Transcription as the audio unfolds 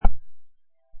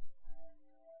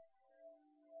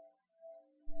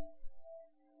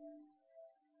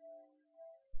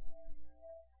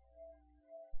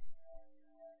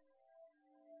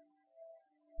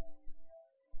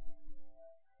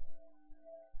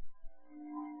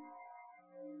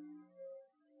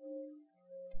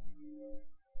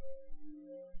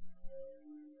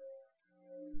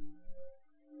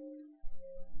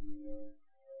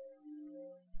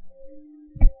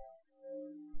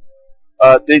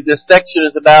This section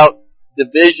is about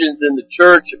divisions in the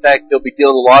church. In fact, they'll be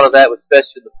dealing a lot of that,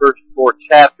 especially in the first 4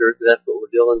 chapters, and that's what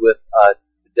we're dealing with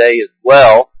today as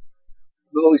well.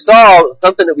 But we saw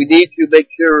something that we need to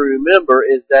make sure we remember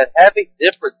is that having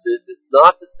differences is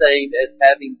not the same as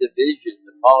having divisions.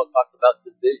 And Paul talked about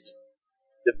divisions.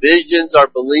 Divisions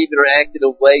are believed or acted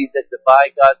in ways that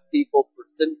divide God's people for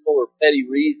sinful or petty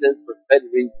reasons. For petty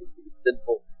reasons, it's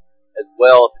sinful as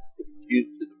well if it's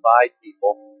used to divide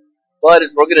people. But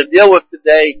as we're going to deal with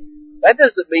today, that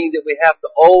doesn't mean that we have to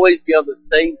always be on the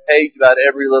same page about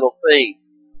every little thing.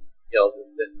 You know,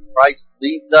 that Christ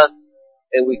leads us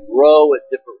and we grow at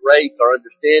different rates. Our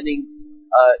understanding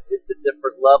is at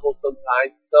different levels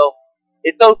sometimes. So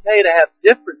it's okay to have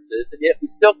differences, and yet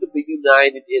we still can be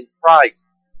united in Christ.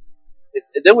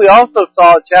 And then we also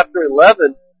saw in chapter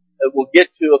 11, and we'll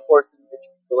get to, of course, in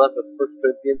chapter 11 of 1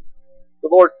 Corinthians, the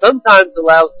Lord sometimes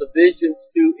allows divisions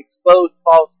to expose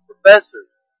false professors.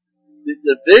 The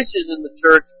divisions in the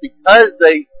church, because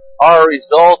they are a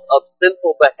result of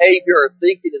sinful behavior or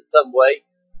thinking in some way,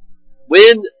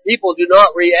 when people do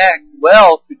not react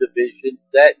well to division,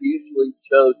 that usually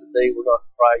shows that they were not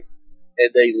Christ and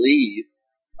they leave.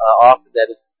 Often that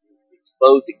is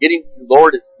exposed. The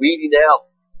Lord is weeding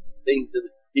out things in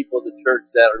the people in the church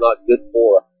that are not good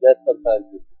for us. That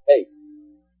sometimes is the case.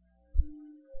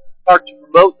 Start to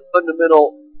promote the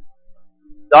fundamental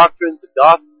doctrines, the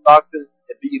gospel doctrines,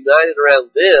 and be united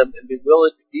around them and be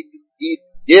willing to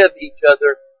give each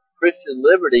other Christian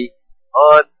liberty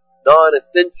on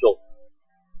non-essentials.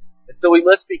 And so we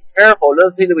must be careful.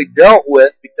 Another thing that we dealt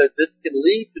with, because this can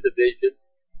lead to division,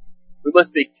 we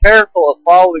must be careful of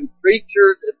following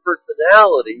preachers and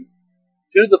personalities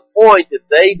to the point that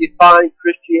they define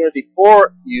Christianity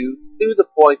for you, to the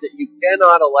point that you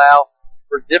cannot allow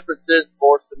for differences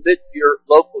or submit to your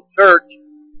local church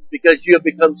because you have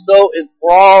become so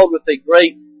enthralled with a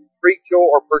great preacher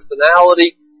or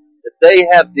personality that they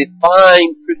have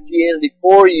defined Christianity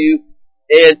for you.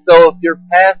 And so if your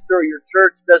pastor or your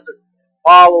church doesn't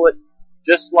follow it,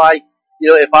 just like,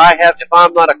 if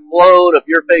I'm not a clone of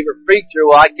your favorite preacher,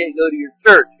 well, I can't go to your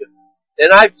church.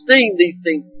 And I've seen these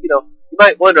things, you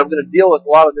might wonder, I'm going to deal with a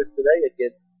lot of this today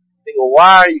again. Think, well,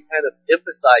 why are you kind of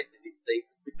emphasizing these things?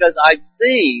 Because I've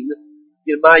seen,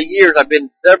 in my years, I've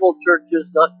been in several churches,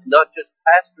 not just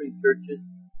pastoring churches.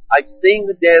 I've seen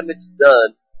the damage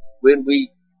done when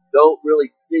we don't really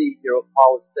see, what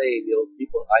Paul is saying.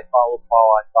 People, I follow Paul,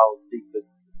 I follow Cephas,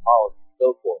 Paul, and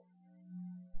so forth.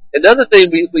 Another thing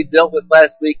we dealt with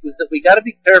last week was that we got to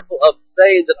be careful of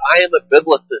saying that I am a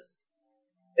biblicist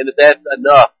and that that's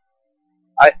enough.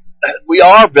 We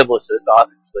are biblicists,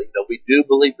 obviously. We do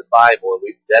believe the Bible,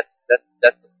 and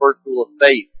that's the first rule of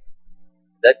faith.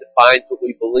 That defines what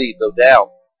we believe, no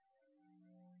doubt.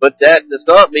 But that does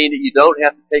not mean that you don't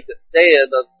have to take a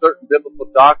stand on certain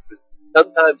biblical doctrines.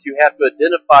 Sometimes you have to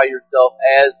identify yourself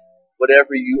as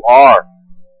whatever you are.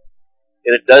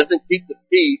 And it doesn't keep the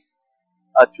peace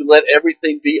to let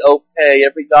everything be okay,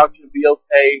 every doctrine be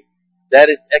okay. That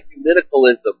is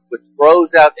ecumenicalism, which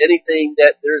throws out anything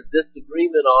that there's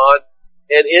disagreement on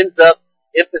and ends up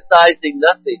emphasizing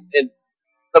nothing. And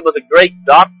some of the great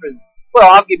doctrines, well,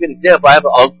 I'll give you an example. I have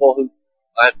an uncle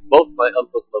both my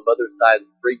uncles on my mother's side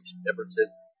have preached ever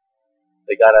since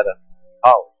they got out of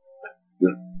college.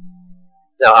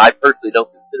 Now, I personally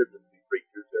don't consider them to be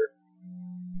preachers.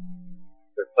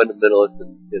 They're fundamentalists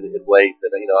in ways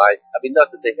that,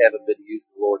 not that they haven't been used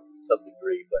of the Lord to some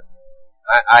degree, but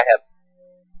I have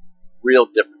real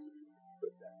differences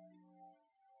with that.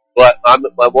 But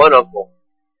my one uncle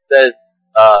says,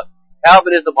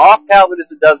 Calvinism, all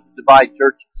Calvinism does is divide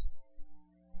churches.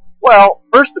 Well,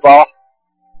 first of all,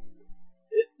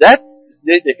 that's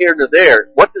neither here nor there.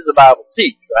 What does the Bible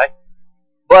teach, right?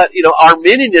 But,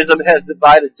 Arminianism has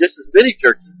divided just as many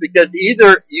churches because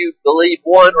either you believe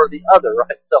one or the other,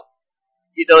 right? So,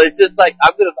 it's just like,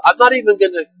 I'm not even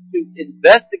going to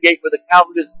investigate whether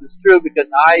Calvinism is true because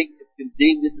I can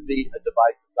deem it to be a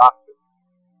divisive doctrine.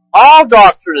 All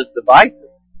doctrine is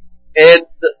divisive. And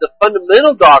the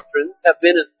fundamental doctrines have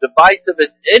been as divisive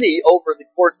as any over the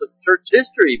course of church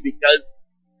history because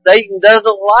Satan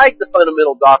doesn't like the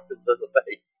fundamental doctrines of the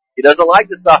faith. He doesn't like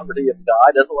the sovereignty of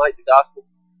God, doesn't like the gospel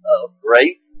of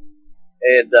grace,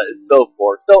 and so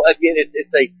forth. So again, it's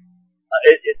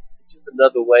just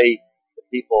another way that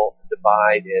people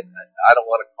divide, and I don't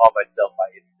want to call myself by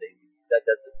anything. That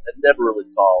never really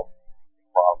solves the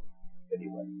problem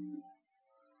anyway.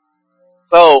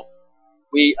 So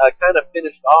we kind of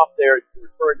finished off there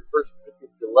referring to 1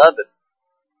 Corinthians 11,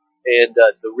 and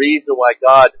the reason why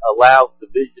God allows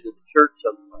division in the church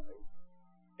sometimes.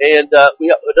 And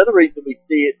another reason we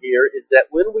see it here is that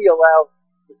when we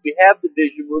have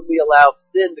division, when we allow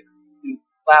sin to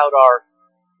cloud our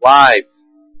lives.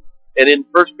 And in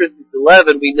 1 Corinthians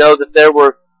 11, we know that there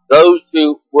were those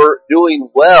who were doing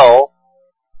well,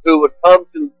 who would come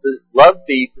to the love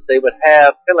feast that they would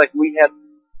have, kind of like we have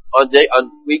on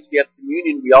weeks we have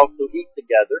communion, we also eat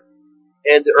together.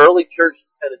 And the early church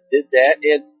kind of did that,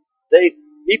 and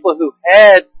people who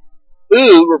had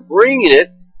food were bringing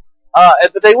it,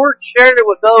 but they weren't sharing it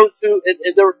with those who,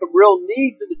 and there were some real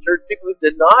needs in the church, people who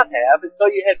did not have, and so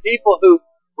you had people who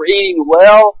were eating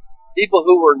well, people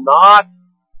who were not,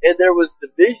 and there was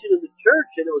division in the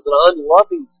church, and it was an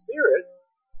unloving spirit,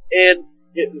 and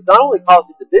it was not only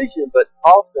causing division, but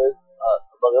Paul says,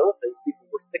 among other things, people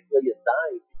were sickly and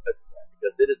dying because of that,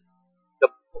 because it is,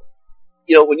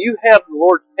 when you have the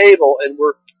Lord's table and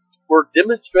we're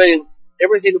demonstrating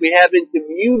everything that we have in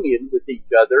communion with each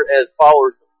other as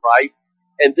followers of Christ,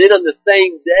 and then on the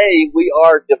same day we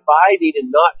are dividing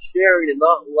and not sharing and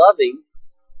not loving,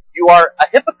 you are a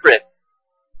hypocrite.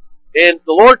 And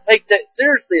the Lord takes that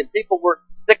seriously, and people were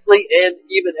sickly and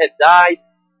even had died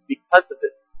because of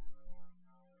it.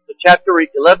 So chapter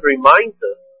 11 reminds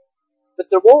us that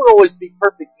there won't always be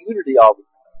perfect unity all the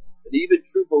time, and even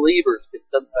true believers can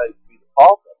sometimes be the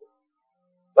fault of it.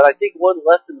 But I think one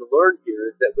lesson to learn here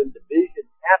is that when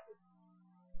division happens,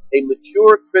 a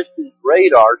mature Christian's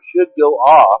radar should go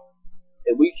off,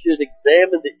 and we should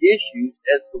examine the issues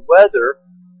as to whether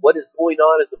what is going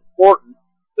on is important,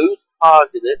 who's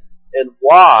causing it, and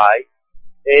why,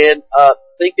 and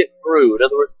think it through. In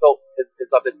other words, so as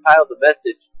I've entitled the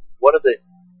message, one of the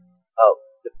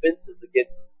defenses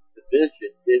against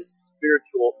division is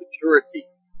spiritual maturity.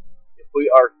 If we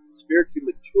are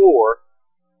spiritually mature,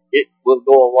 it will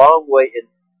go a long way in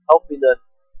helping us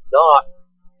not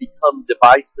become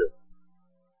divisive.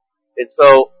 And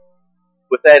so,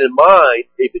 with that in mind,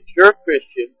 a mature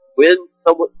Christian, when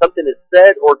something is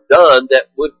said or done that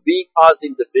would be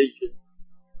causing division,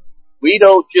 we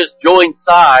don't just join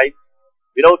sides,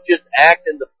 we don't just act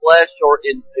in the flesh or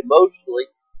emotionally.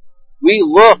 We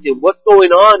look at what's going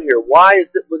on here. Why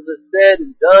was this said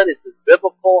and done? Is this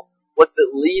biblical? What's it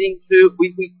leading to?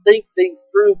 We think things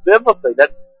through biblically.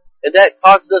 And that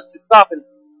causes us to stop. And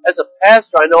as a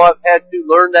pastor, I know I've had to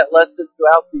learn that lesson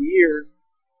throughout the years.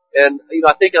 And,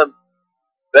 I think I'm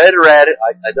better at it.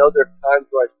 I know there are times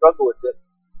where I struggle with it.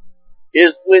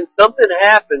 Is when something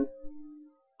happens,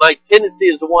 my tendency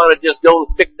is to want to just go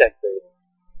and fix that thing.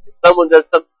 If someone says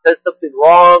something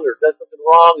wrong or does something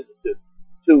wrong, is to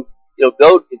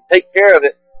go and take care of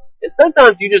it. And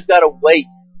sometimes you just gotta wait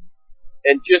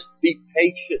and just be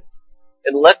patient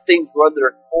and let things run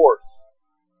their course.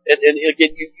 And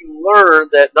again, you learn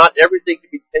that not everything can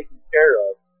be taken care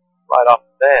of right off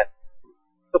the bat.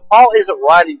 So Paul isn't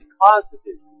writing to cause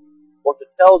division or to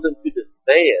tell them to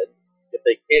disband if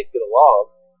they can't get along,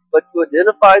 but to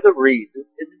identify the reasons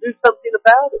and to do something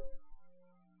about it.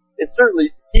 And certainly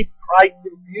to keep Christ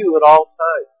in view at all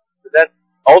times. So that's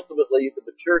ultimately the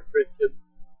mature Christian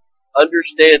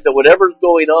understands that whatever's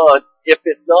going on, if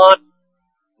it's not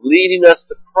leading us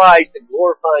to Christ and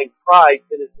glorifying Christ,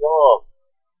 then it's wrong.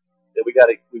 That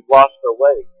we've lost our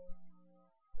way.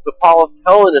 So Paul is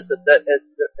telling us that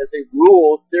as a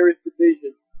rule, serious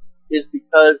division is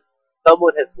because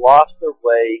someone has lost their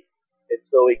way, and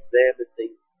so examine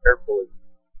things carefully.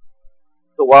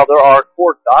 So while there are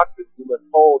core doctrines we must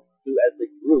hold to as a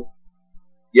group,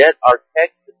 yet our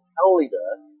text is telling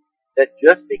us that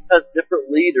just because different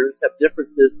leaders have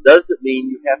differences doesn't mean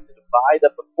you have to divide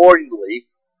up accordingly,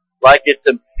 like it's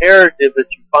imperative that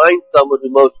you find someone who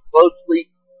most closely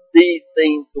sees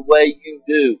things the way you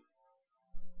do.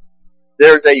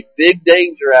 There's a big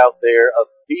danger out there of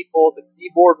people, the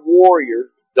keyboard warriors,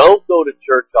 don't go to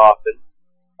church often,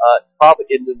 probably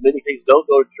in many cases don't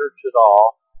go to church at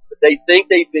all, but they think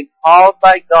they've been called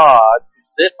by God to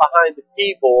sit behind the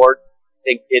keyboard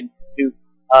and to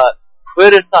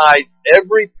criticize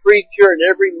every preacher and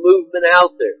every movement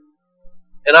out there.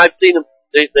 And I've seen them,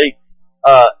 they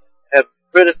have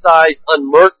criticized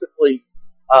unmercifully,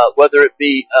 whether it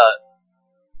be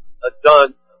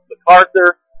John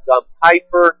MacArthur, John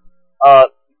Piper,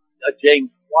 James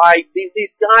White,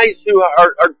 these guys who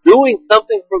are doing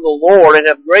something for the Lord and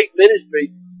have great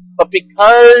ministry, but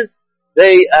because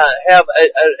they have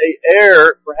a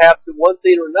error, perhaps in one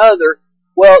thing or another,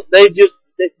 well, their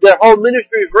whole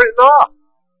ministry is written off.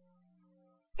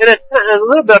 And it's a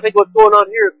little bit, I think, what's going on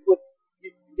here with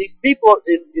these people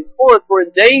in Corinth were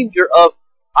in danger of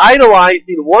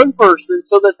idolizing one person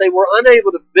so that they were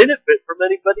unable to benefit from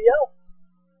anybody else.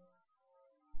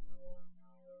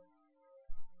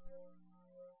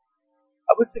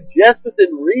 I would suggest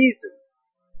within reason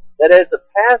that as a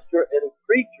pastor and a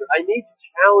preacher, I need to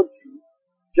challenge you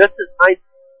just as I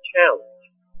challenge.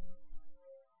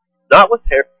 Not with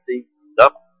heresy,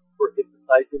 not for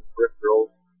emphasizing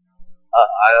peripherals.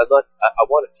 I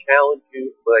want to challenge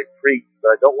you when I preach,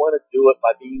 but I don't want to do it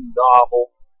by being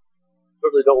novel.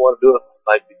 Certainly don't want to do it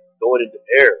by going into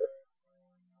error.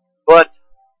 But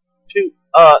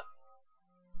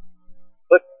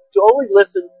to only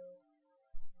listen.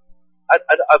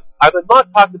 I'm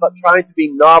not talking about trying to be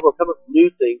novel, come up with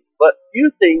new things, but few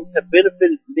things have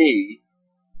benefited me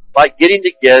by getting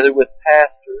together with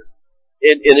pastors,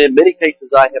 and in many cases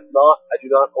I do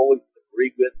not always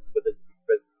agree with, whether it be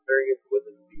Presbyterians,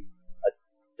 whether it be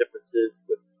differences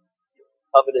with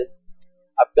covenants.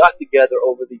 I've gotten together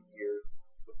over the years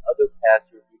with other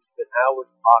pastors who spend hours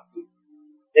talking,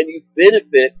 and you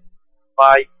benefit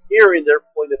by hearing their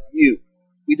point of view.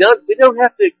 We don't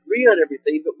have to agree on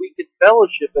everything, but we can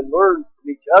fellowship and learn from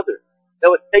each other.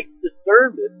 Now it takes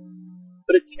discernment,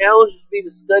 but it challenges me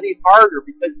to study harder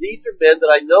because these are men that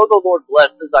I know the Lord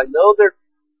blesses. I know they're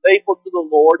faithful to the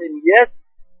Lord, and yet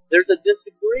there's a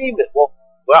disagreement. Well,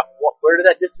 where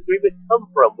did that disagreement come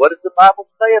from? What does the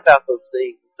Bible say about those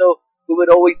things? So we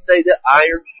would always say that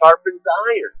iron sharpens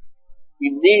iron.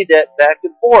 You need that back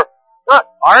and forth. Not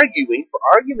arguing for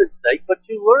argument's sake, but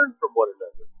to learn from one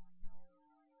another.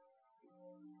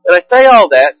 And I say all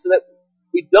that so that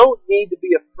we don't need to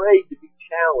be afraid to be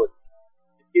challenged.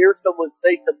 To hear someone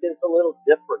say something that's a little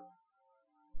different.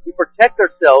 We protect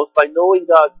ourselves by knowing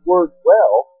God's Word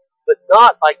well, but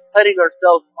not by cutting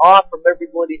ourselves off from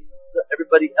everybody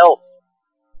else.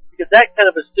 Because that kind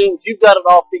of assumes you've got it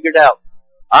all figured out.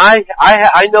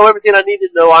 I know everything I need to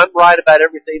know. I'm right about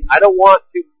everything. I don't want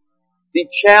to be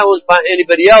challenged by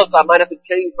anybody else. I might have to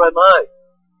change my mind.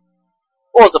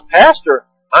 Well, as a pastor,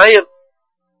 I am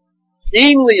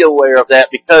keenly aware of that,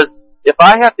 because if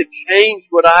I have to change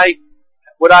what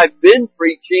I've been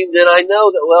preaching, then I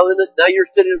know that, well, now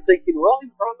you're sitting and thinking, well,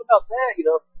 he's wrong about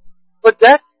that, But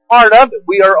that's part of it.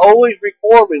 We are always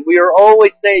reforming. We are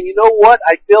always saying, you know what,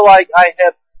 I feel like I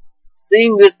have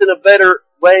seen this in a better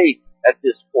way at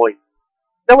this point.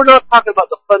 Now we're not talking about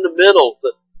the fundamentals,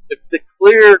 the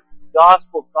clear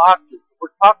gospel doctrines.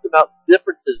 We're talking about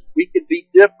differences. We can be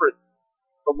different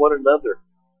from one another.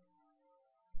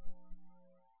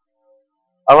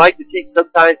 I like to teach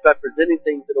sometimes by presenting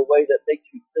things in a way that makes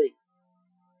you think,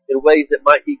 in ways that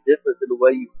might be different than the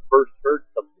way you first heard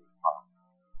something taught.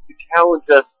 To challenge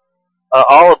us,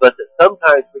 all of us, that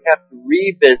sometimes we have to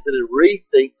revisit and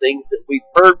rethink things that we've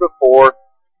heard before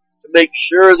to make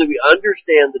sure that we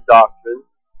understand the doctrine.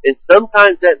 And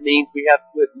sometimes that means we have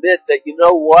to admit that, you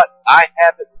know what, I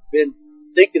haven't been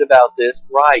thinking about this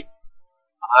right.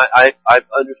 I've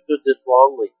understood this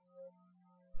wrongly.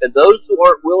 And those who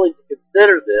aren't willing to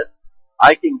consider this,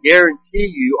 I can guarantee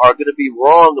you are going to be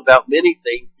wrong about many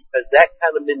things, because that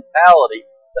kind of mentality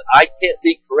that I can't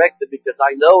be corrected because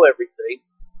I know everything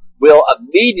will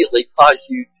immediately cause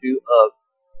you to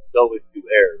go into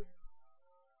error.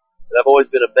 And I've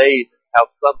always been amazed at how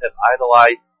some have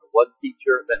idolized one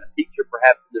teacher, that a teacher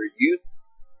perhaps in their youth,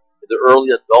 in their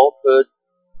early adulthood,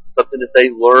 something that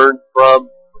they learned from,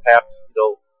 perhaps,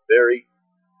 very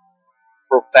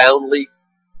profoundly,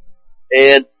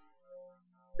 and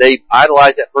they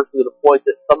idolize that person to the point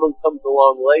that someone comes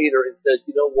along later and says,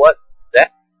 you know what,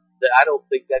 that I don't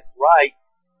think that's right.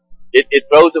 It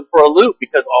throws them for a loop,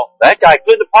 because that guy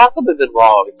couldn't have possibly been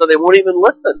wrong, and so they won't even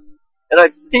listen. And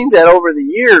I've seen that over the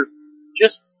years.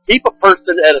 Just keep a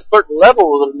person at a certain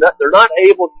level, they're not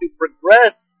able to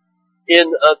progress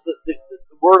in the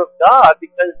Word of God,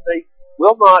 because they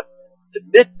will not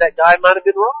admit that guy might have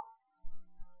been wrong.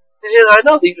 And I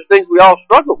know these are things we all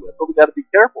struggle with, but we've got to be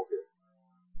careful here.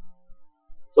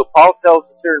 So Paul tells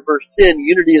us here in verse 10,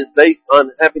 unity is based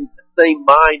on having the same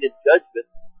mind and judgment.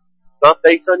 It's not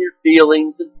based on your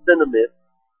feelings and sentiment.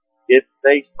 It's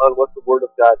based on what the Word of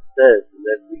God says. And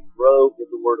as we grow in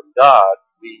the Word of God,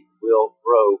 we will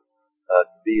grow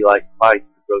to be like Christ,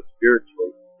 to grow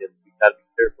spiritually. And we've got to be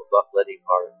careful not letting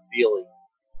our feelings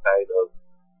kind of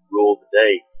rule the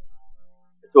day.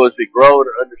 So as we grow in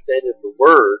our understanding of the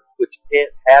Word, which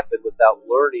can't happen without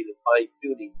learning and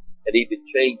fine-tuning and even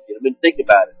changing. I mean, think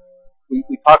about it.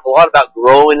 We talk a lot about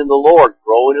growing in the Lord,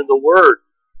 growing in the Word.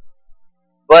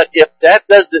 But if that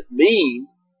doesn't mean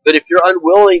that if you're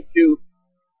unwilling to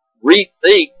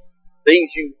rethink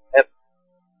things you have,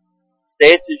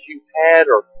 stances you've had,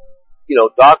 or,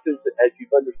 doctrines as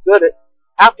you've understood it,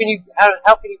 how can you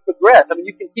progress? I mean,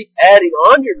 you can keep adding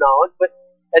on your knowledge, but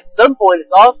at some point,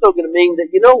 it's also going to mean that,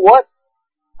 you know what?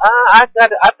 I've got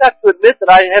to admit that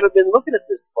I haven't been looking at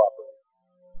this properly.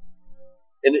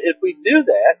 And if we do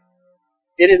that,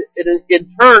 it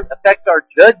in turn affects our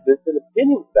judgments and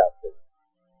opinions about things.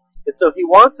 And so he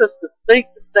wants us to think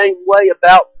the same way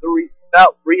about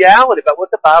about reality, about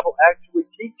what the Bible actually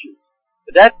teaches.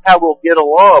 And that's how we'll get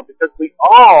along, because we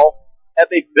all have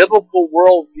a biblical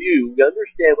worldview. We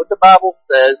understand what the Bible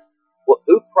says,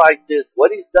 who Christ is,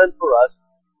 what He's done for us,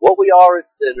 what we are as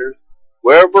sinners,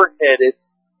 where we're headed,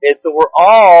 and so we're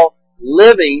all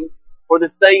living for the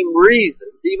same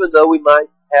reasons, even though we might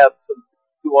have some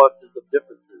nuances of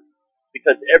differences,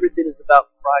 because everything is about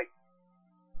Christ.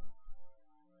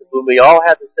 When we all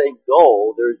have the same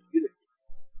goal, there is unity.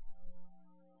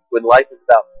 When life is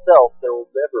about self, there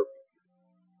will never be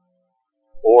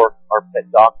unity, or our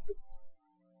pet doctrine.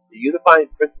 The unifying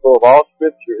principle of all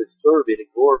Scripture is serving and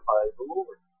glorifying the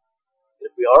Lord. And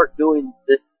if we aren't doing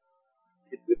this,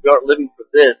 if we aren't living for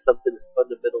this, something is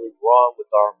fundamentally wrong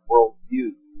with our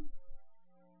worldview.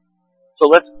 So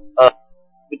let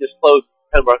me just close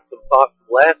kind of some thoughts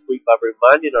from last week by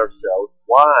reminding ourselves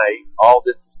why all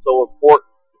this is so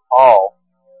important to Paul.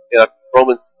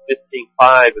 Romans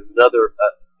 15:5 is another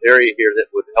area here that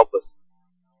would help us.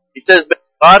 He says, "May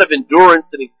the God of endurance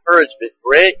and encouragement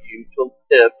grant you to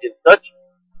live in such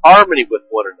harmony with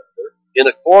one another, in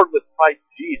accord with Christ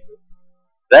Jesus,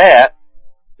 that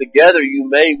together you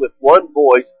may with one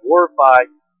voice glorify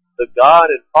the God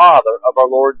and Father of our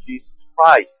Lord Jesus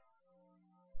Christ.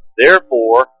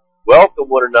 Therefore, welcome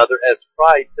one another as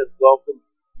Christ has welcomed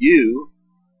you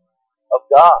of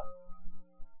God."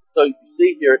 So you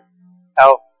see here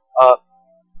how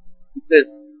he says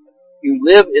you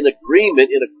live in agreement,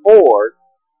 in accord,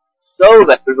 so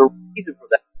that there's a reason for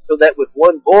that, so that with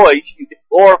one voice you can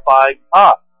glorify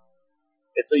God.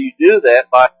 And so you do that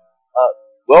by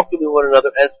welcoming one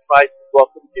another as Christ has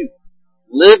welcomed you.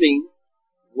 Living,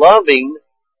 loving,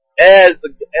 as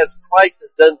Christ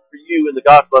has done for you in the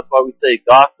gospel. That's why we say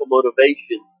gospel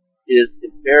motivation is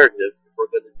imperative if we're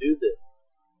going to do this.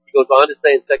 He goes on to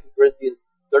say in 2 Corinthians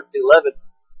 13:11,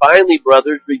 "Finally,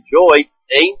 brothers, rejoice,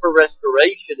 aim for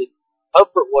restoration, and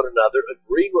comfort one another,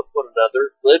 agree with one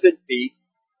another, live in peace,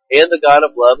 and the God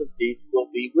of love and peace will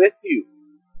be with you."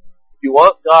 If you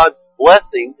want God's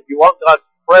blessings, if you want God's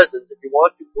presence, if you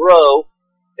want to grow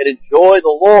and enjoy the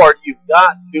Lord, you've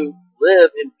got to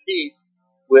live in peace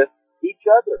with each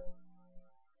other.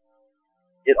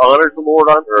 It honors the Lord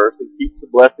on earth and keeps the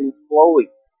blessings flowing.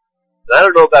 And I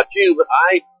don't know about you, but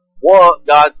I want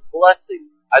God's blessings.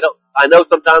 I know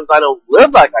sometimes I don't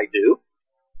live like I do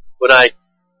when I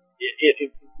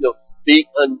speak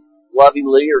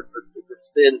unlovingly or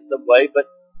sin in some way, but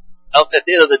at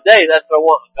the end of the day, that's what I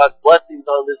want, God's blessings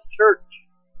on this church.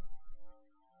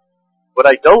 What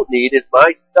I don't need is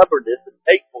my stubbornness and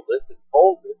hatefulness and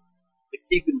coldness to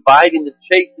keep inviting the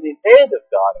chastening hand of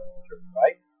God on the church,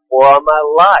 right? Or on my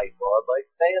life, or on my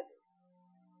family.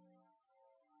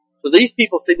 So these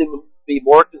people seem to be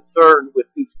more concerned with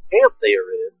whose camp they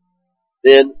are in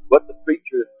than what the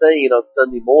preacher is saying on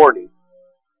Sunday morning.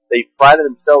 They prided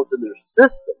themselves in their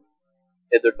system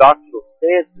and their doctrinal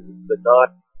stances, but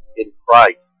not in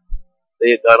Christ. They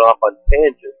had gone off on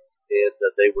tangents, and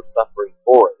they were suffering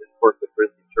for it. And of course, the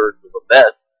Corinthian church was a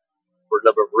mess for a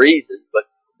number of reasons, but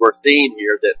we're seeing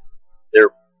here that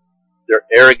their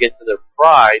arrogance and their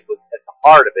pride was at the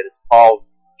heart of it, as Paul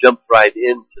jumps right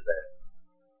into that.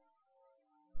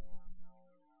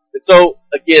 And so,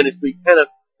 again, as we kind of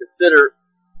consider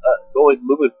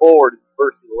moving forward in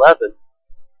verse 11,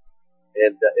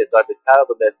 and as I've entitled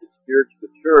the message, "Spiritual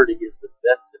Maturity is the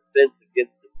best defense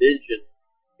against division,"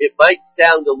 it might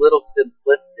sound a little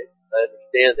simplistic. I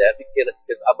understand that because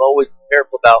I'm always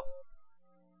careful about,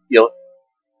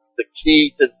 the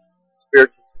key to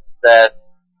spiritual success,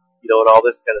 and all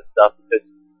this kind of stuff, because,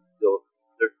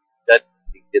 that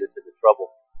can get us into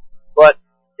trouble. But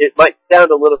it might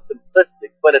sound a little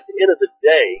simplistic, but at the end of the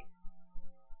day,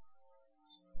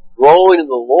 growing in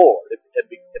the Lord and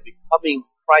becoming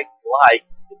Christ-like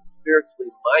and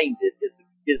spiritually minded is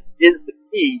the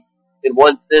key, in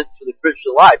one sense, to the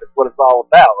Christian life. It's what it's all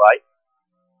about, right?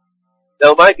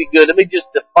 Now, it might be good. Let me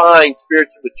just define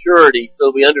spiritual maturity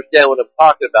so we understand what I'm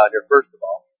talking about here, first of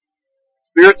all.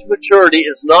 Spiritual maturity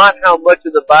is not how much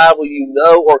of the Bible you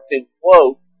know or can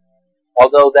quote,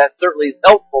 although that certainly is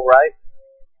helpful, right?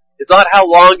 It's not how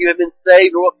long you have been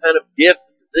saved or what kind of gifts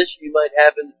and position you might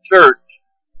have in the church.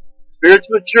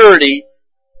 Spiritual maturity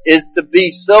is to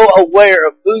be so aware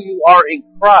of who you are in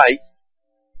Christ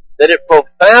that it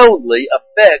profoundly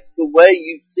affects the way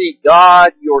you see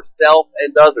God, yourself,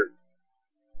 and others.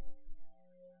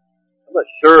 I'm not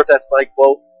sure if that's my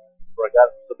quote, or I got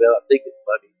it from somebody else. I think it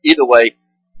might be. Either way,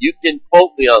 you can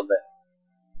quote me on that.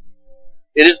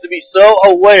 It is to be so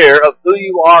aware of who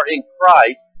you are in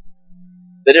Christ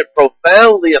that it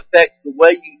profoundly affects the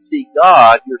way you see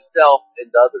God, yourself,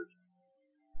 and others.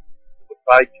 We'll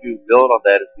try to build on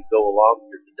that as we go along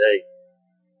here today.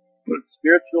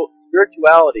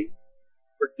 Spirituality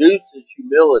produces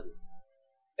humility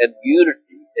and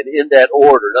unity, and in that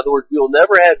order. In other words, we will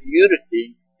never have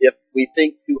unity if we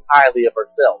think too highly of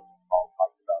ourselves. Paul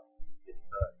talked about it many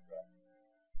times, right?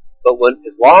 But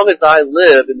as long as I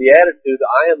live in the attitude,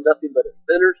 I am nothing but a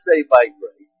sinner saved by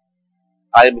grace.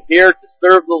 I am here to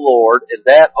serve the Lord, and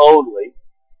that only.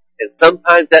 And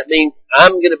sometimes that means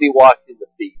I'm going to be washing the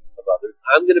feet of others.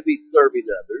 I'm going to be serving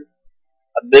others.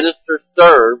 A minister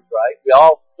serves, right? We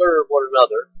all serve one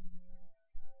another.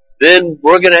 Then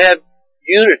we're going to have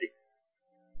unity.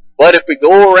 But if we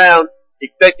go around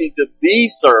expecting to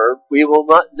be served, we will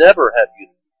never have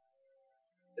unity.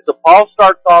 And so Paul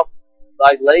starts off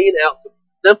by laying out some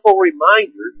simple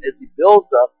reminders as he builds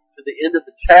up to the end of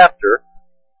the chapter.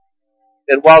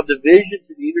 And while divisions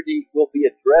and unity will be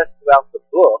addressed throughout the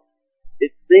book,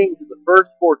 it seems that the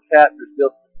first 4 chapters deal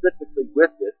specifically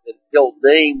with it, and he'll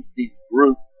name these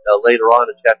groups later on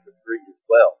in chapter 3 as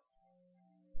well.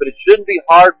 But it shouldn't be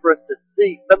hard for us to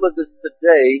see some of this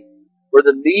today, where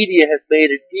the media has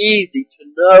made it easy to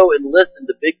know and listen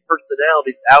to big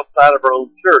personalities outside of our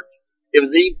own church. It was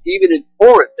even in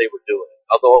Corinth they were doing it,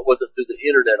 although it wasn't through the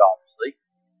internet, obviously.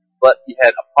 But you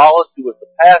had Apollos, who was the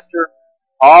pastor,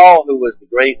 Paul, who was the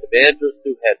great evangelist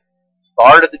who had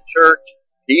started the church,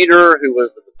 Peter, who was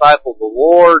the disciple of the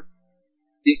Lord.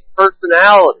 These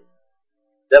personalities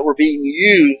that were being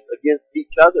used against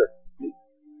each other.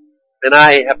 And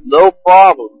I have no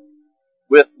problem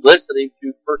with listening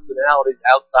to personalities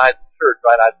outside the church,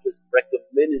 right? I've just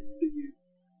recommended to you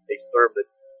a sermon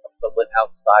of someone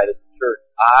outside of the church.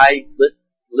 I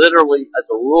literally, as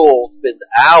a rule, spend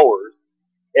hours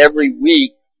every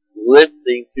week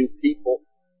listening to people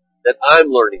that I'm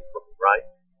learning from, right?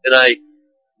 And I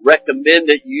recommend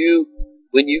that you,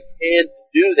 when you can,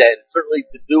 do that, and certainly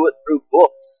to do it through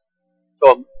books.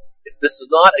 So this is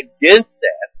not against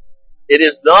that. It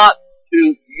is not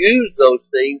to use those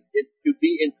things to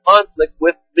be in conflict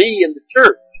with me and the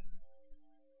church.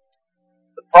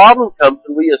 The problem comes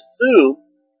when we assume,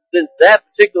 since that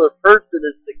particular person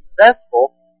is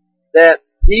successful, that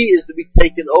he is to be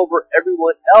taken over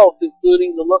everyone else,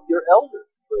 including your elders,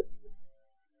 for instance.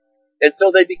 And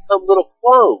so they become little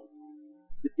clones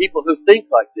to people who think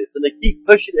like this, and they keep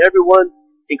pushing everyone,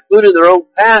 including their own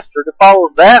pastor, to follow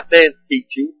that man's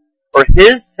teaching or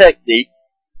his technique.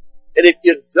 And if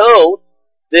you don't,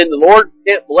 then the Lord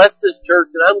can't bless this church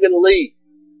and I'm going to leave.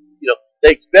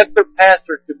 They expect their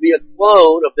pastor to be a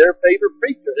clone of their favorite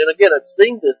preacher. And again, I've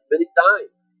seen this many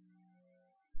times.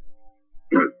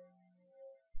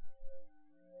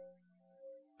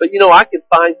 But I can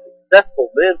find successful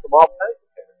men from all kinds of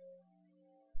parents.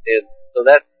 And so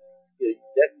that's,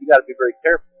 you got to be very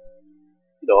careful.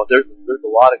 There's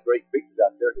a lot of great preachers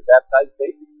out there who baptize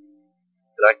babies,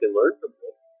 and I can learn from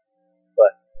them.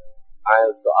 But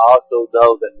I also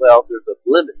know that, there's a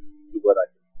limit to what I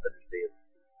can understand.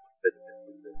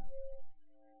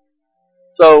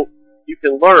 So you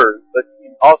can learn, but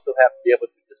you also have to be able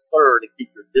to discern and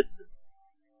keep your distance.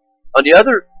 On the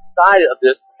other side of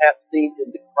this, perhaps seen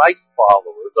in the Christ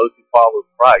followers, those who follow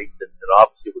Christ, and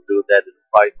obviously we're doing that in a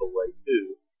prideful way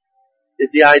too,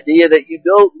 is the idea that you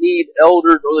don't need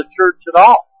elders or the church at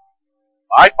all.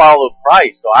 I follow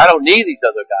Christ, so I don't need these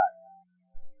other guys.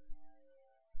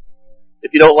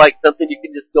 If you don't like something, you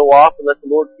can just go off and let the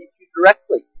Lord teach you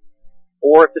directly.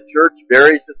 Or if the church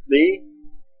varies with me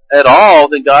at all,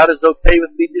 then God is okay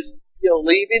with me just,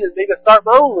 leaving and maybe start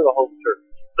my own little home church.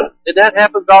 And that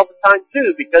happens all the time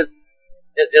too, because,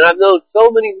 and I've known so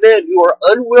many men who are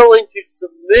unwilling to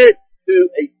submit to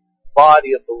a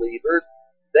body of believers.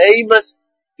 They must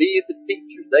be the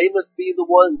teachers. They must be the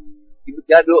ones. You've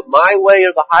got to do it my way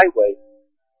or the highway.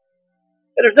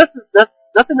 And there's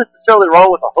nothing necessarily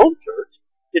wrong with a home church.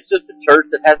 It's just a church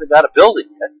that hasn't got a building.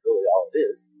 That's really all it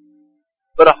is.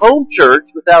 But a home church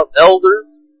without elders,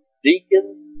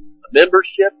 deacons, a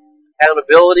membership,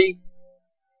 accountability,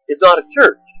 is not a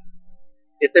church.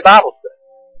 It's a Bible study.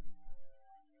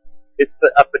 It's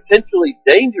a potentially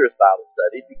dangerous Bible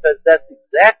study because that's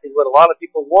exactly what a lot of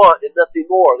people want and nothing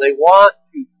more. They want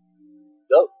to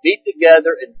meet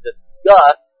together and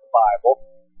discuss the Bible.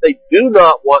 They do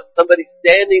not want somebody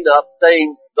standing up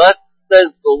saying, "Thus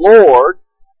says the Lord,"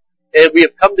 and we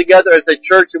have come together as a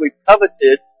church and we've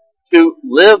coveted to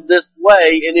live this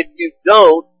way, and if you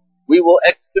don't, we will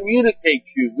excommunicate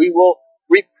you. We will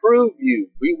reprove you.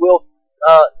 We will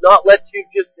not let you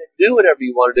just do whatever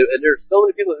you want to do. And there's so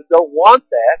many people who don't want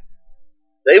that.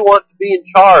 They want to be in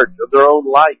charge of their own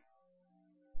life.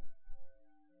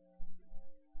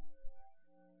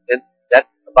 And that's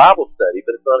a Bible study,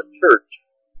 but it's not a church.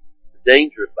 It's a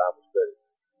dangerous Bible study.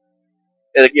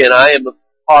 And again, I am a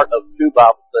part of 2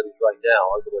 Bible studies right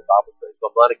now, underway Bible studies,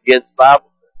 so I'm not against Bible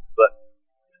studies. But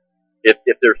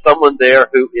if there's someone there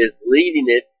who is leading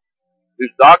it,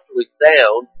 who's doctrinally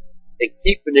sound, and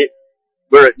keeping it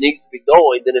where it needs to be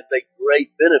going, then it's a great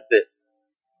benefit.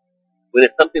 When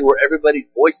it's something where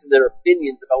everybody's voicing their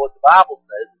opinions about what the Bible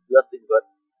says, it's nothing but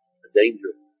a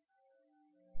danger.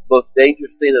 The most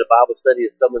dangerous thing in a Bible study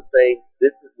is someone saying,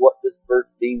 this is what this verse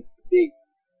means to me.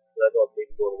 And I know I'm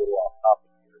maybe going a little off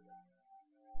topic here.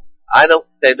 I don't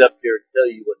stand up here and tell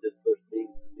you what this verse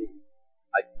means to me.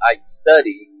 I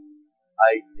study,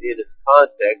 in its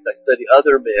context, I study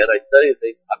other men, I study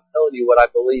things. I'm telling you what I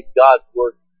believe God's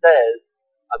Word says.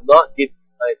 I'm not giving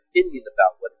my opinion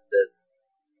about what it says.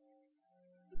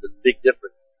 There's a big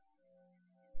difference.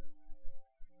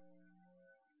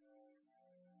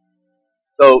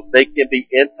 So they can be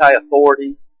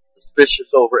anti-authority,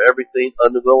 suspicious over everything,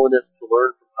 unwillingness to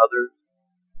learn from others.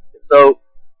 And so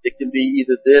it can be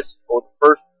either this or the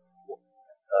first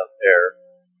error,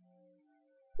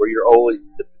 where you're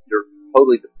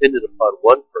totally dependent upon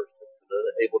one person and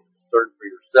unable to discern for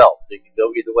yourself. So you can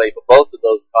go either way, but both of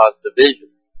those cause division.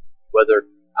 Whether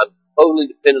I'm totally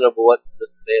dependent on what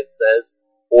this man says,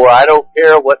 or I don't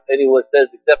care what anyone says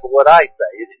except for what I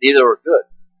say. Neither are good.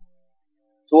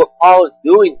 So what Paul is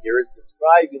doing here is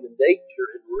describing the nature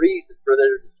and reason for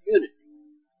their disunity.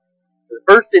 The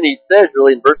first thing he says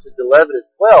really in verses 11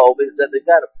 and 12 is that they've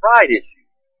got a pride issue.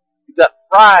 You've got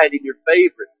pride in your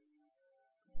favorite,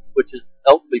 which is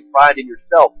ultimately pride in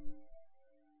yourself.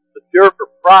 The cure for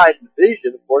pride and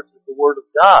division, of course, is the Word of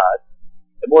God,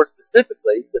 and more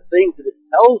specifically, the things that it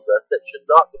tells us that should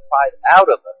knock the pride out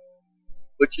of us,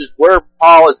 which is where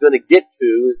Paul is going to get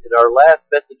to in our last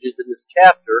messages in this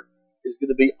chapter, is going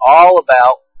to be all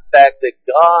about the fact that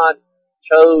God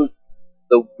chose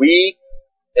the weak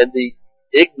and the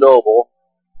ignoble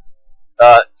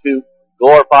to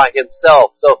glorify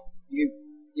Himself. So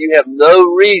you have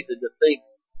no reason to think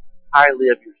highly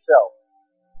of yourself.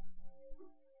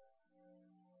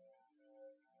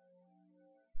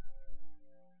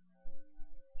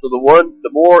 So the more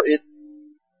the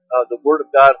Word of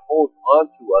God holds on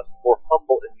to us, the more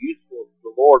humble and useful to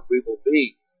the Lord we will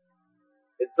be.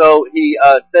 And so he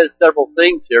says several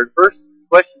things here. The first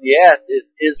question he asks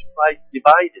is Christ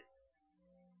divided?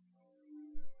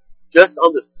 Just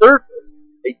on the surface,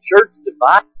 a church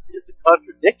divided is a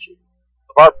contradiction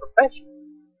of our profession.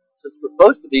 Since we're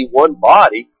supposed to be one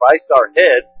body, Christ our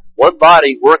head, one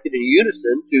body working in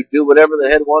unison to do whatever the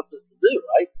head wants us to do,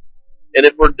 right? And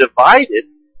if we're divided,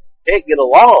 can't get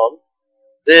along,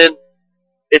 then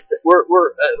we're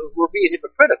being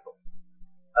hypocritical.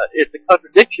 It's a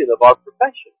contradiction of our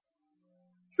profession.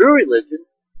 True religion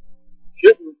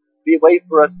shouldn't be a way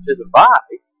for us to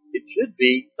divide. It should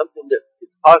be something that is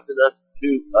causing us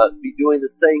to be doing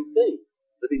the same thing,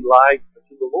 living lives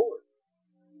unto the Lord.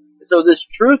 And so this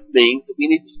truth means that we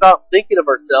need to stop thinking of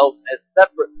ourselves as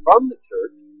separate from the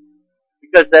church,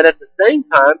 because that at the same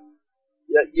time,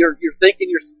 you're thinking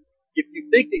if you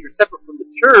think that you're separate from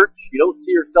the church, you don't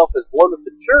see yourself as one with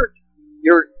the church,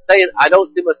 you're saying, I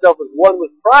don't see myself as one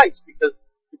with Christ, because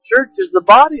the church is the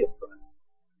body of Christ.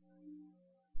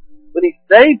 When He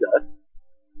saved us,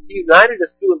 He united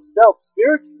us to Himself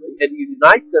spiritually, and He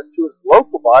unites us to His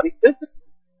local body physically.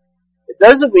 It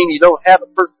doesn't mean you don't have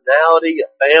a personality, a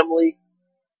family.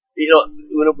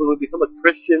 When we become a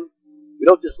Christian, we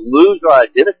don't just lose our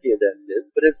identity in that sense,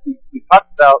 but as we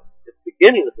talked about at the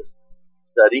beginning of this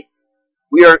study,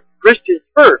 we are Christians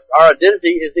first. Our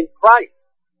identity is in Christ.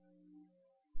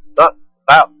 Not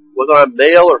about whether I'm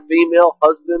male or female,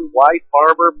 husband, wife,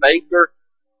 farmer, banker,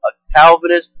 a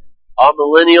Calvinist,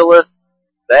 amillennialist,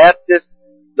 Baptist.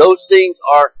 Those things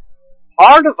are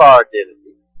part of our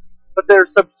identity, but they're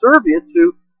subservient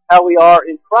to how we are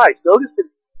in Christ. Notice in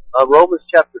Romans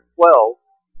chapter 12,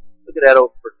 look at that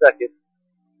over for a second.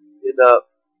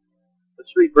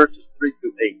 Let's read verses 3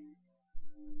 through 8.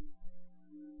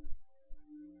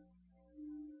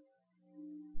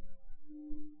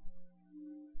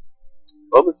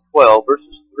 Romans 12,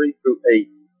 verses 3 through 8.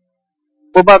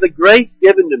 For by the grace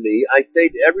given to me, I say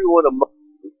to everyone among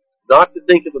you, not to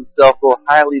think of himself more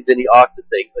highly than he ought to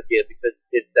think. Again, because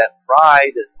it's that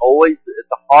pride that's always at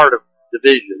the heart of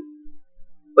division.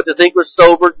 But to think with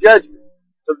sober judgment.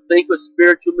 To think with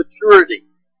spiritual maturity.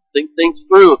 Think things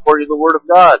through according to the Word of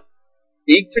God.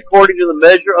 Each according to the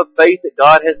measure of faith that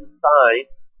God has assigned.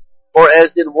 For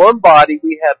as in one body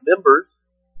we have members,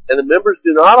 and the members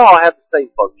do not all have the same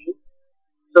function.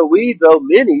 So we, though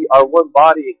many, are one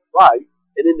body in Christ,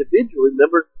 and individually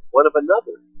members one of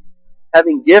another,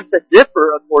 having gifts that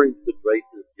differ according to the grace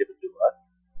that is given to us.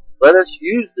 Let us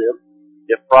use them,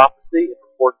 if prophecy in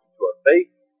proportion to our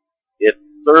faith, if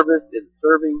service in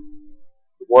serving,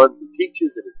 the one who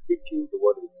teaches in his teaching, the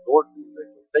one who exhorts in his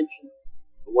exhortation,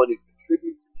 the one who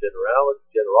contributes in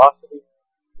generosity,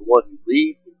 the one who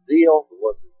leads in zeal, the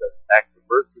one who does acts of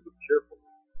mercy with cheerfulness.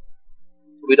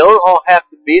 So we don't all have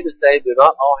to be the same. We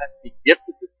don't all have to be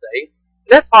gifted the same.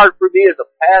 And that's hard for me as a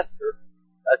pastor.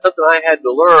 Something I had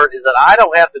to learn is that I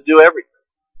don't have to do everything.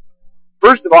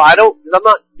 First of all, because I'm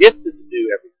not gifted to do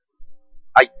everything.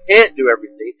 I can't do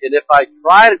everything, and if I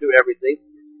try to do everything,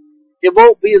 it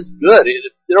won't be as good.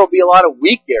 There will be a lot of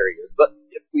weak areas. But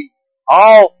if we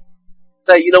all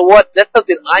say, you know what, that's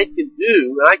something I can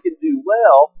do, and I can do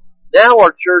well, now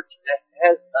our church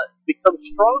has become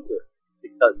stronger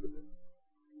because of it.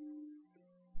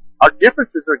 Our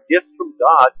differences are gifts from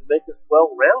God to make us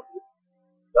well-rounded,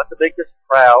 not to make us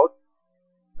proud,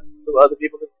 so other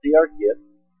people can see our gifts.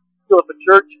 So if a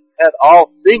church had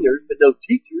all singers but no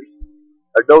teachers,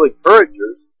 or no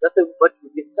encouragers, nothing much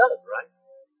would get done, right?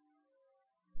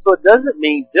 So it doesn't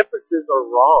mean differences are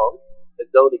wrong and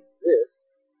don't exist,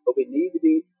 but we need to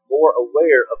be more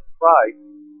aware of Christ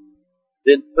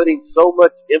than putting so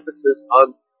much emphasis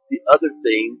on the other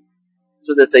things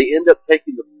so that they end up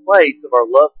taking the place of our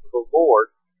love for the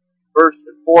Lord, first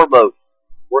and foremost,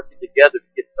 working together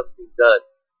to get something done.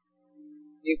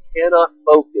 You cannot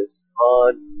focus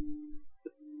on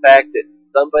the fact that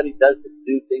somebody doesn't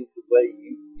do things the way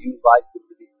you like them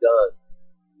to be done.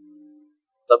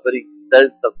 Somebody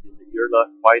says something that you're not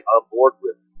quite on board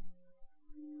with.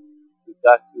 We've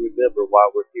got to remember why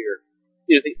we're here.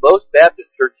 You know, most Baptist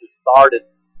churches started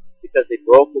because they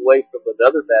broke away from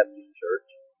another Baptist church,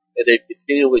 and they've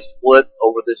continually split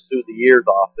over this through the years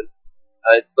often.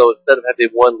 And so instead of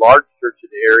having one large church in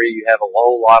the area, you have a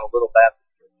whole lot of little Baptist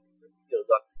churches. You know,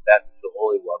 not that Baptist is the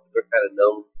only one, but they're kind of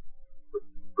known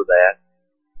for that.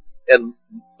 And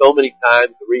so many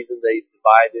times the reason they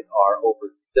divided are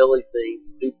over silly things,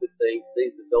 stupid things,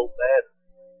 things that don't matter.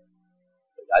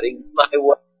 Like I didn't get my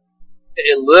way.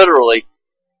 And literally,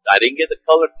 I didn't get the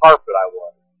colored carpet I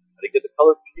wanted. I didn't get the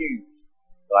colored pews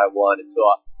that I wanted. So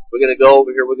we're going to go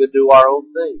over here, we're going to do our own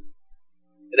thing.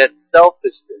 And that's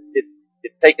selfishness.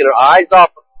 It's taking our eyes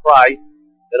off of Christ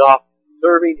and off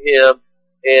serving Him,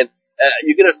 and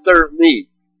you're going to serve me.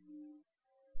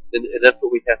 And that's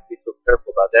what we have to be so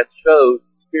careful about. That shows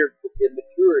spiritual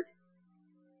immaturity.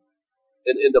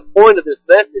 And the point of this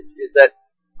message is that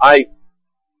I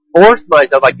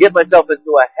get myself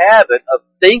into a habit of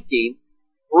thinking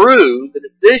through the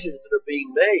decisions that are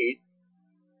being made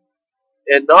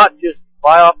and not just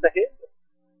fly off the handle.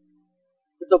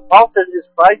 And so Paul says, is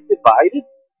Christ divided?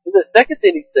 And the second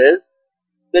thing he says,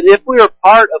 that if we are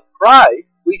part of Christ,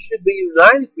 we should be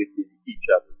united with each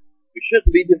other. We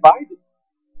shouldn't be divided.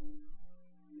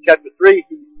 Chapter 3,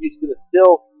 he's going to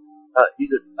still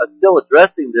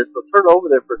addressing this. So turn over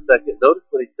there for a second. Notice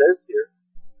what he says here.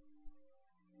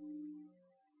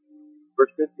 1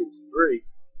 Corinthians 3,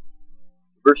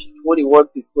 verses 21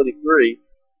 through 23.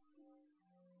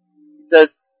 He says,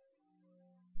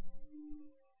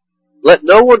 let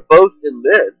no one boast in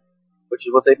men, which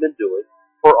is what they've been doing,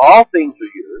 for all things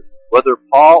are yours, whether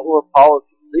Paul or Apollos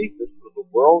or Cephas, or the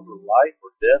world or life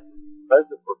or death,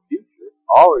 present or future,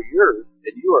 all are yours,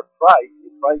 and you are Christ,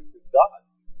 and Christ is God.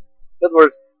 In other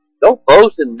words, don't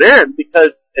boast in men,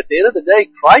 because at the end of the day,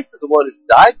 Christ is the one who's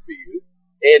died for you,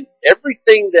 and every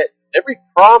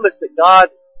promise that God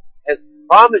has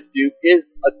promised you is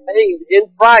attained in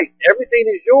Christ. Everything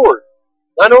is yours.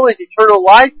 Not only is eternal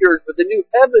life yours, but the new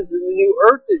heavens and the new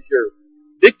earth is yours.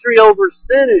 Victory over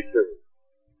sin is yours.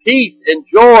 Peace and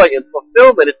joy and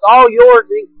fulfillment, it's all yours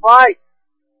in Christ.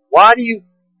 Why do you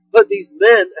put these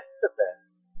men ahead of that?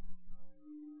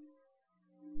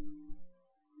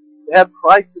 To have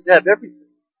Christ is to have everything.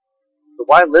 So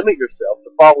why limit yourself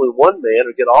to following one man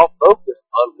or get all focused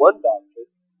on one doctrine?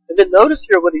 And then notice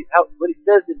here what he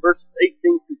says in verses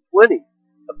 18 through 20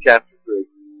 of chapter 3.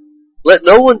 Let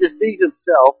no one deceive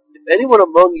himself. If anyone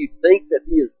among you thinks that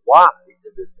he is wise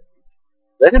in this age,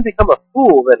 let him become a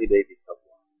fool that he may become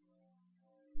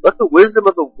wise. Let the wisdom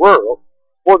of the world,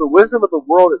 for the wisdom of the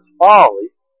world is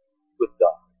folly with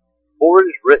God. For it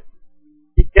is written,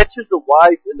 He catches the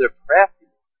wise in their craftiness.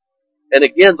 And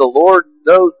again, the Lord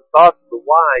knows the thoughts of the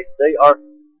wise, they are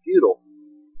futile.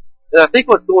 And I think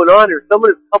what's going on here,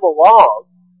 someone has come along,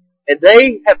 and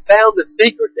they have found the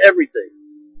secret to everything.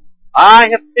 I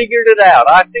have figured it out.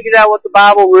 I figured out what the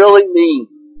Bible really means.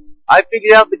 I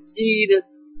figured out the key to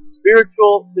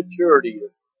spiritual maturity,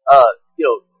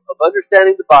 of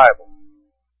understanding the Bible.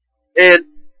 And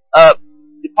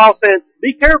Paul's saying,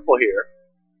 be careful here,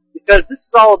 because this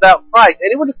is all about Christ.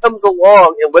 Anyone who comes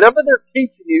along and whatever they're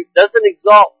teaching you doesn't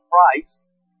exalt Christ,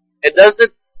 and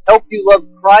doesn't help you love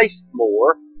Christ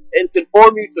more and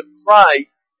conform you to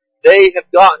Christ, they have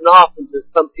gotten off into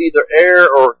some either error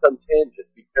or some tangent.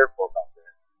 Be careful about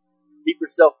that. Keep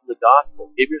yourself in the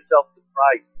gospel. Give yourself to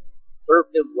Christ. Serve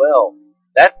Him well.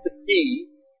 That's the key,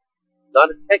 not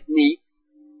a technique.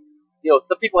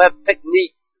 Some people have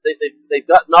techniques. They've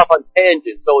gotten off on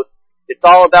tangents, so it's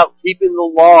all about keeping the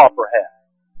law, perhaps.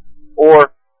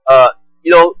 Or,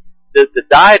 the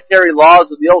dietary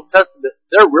laws of the Old Testament,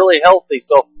 they're really healthy,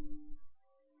 so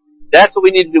that's what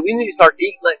we need to do. We need to start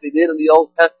eating like they did in the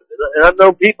Old Testament. And I've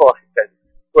known people like that,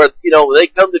 where, when they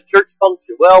come to church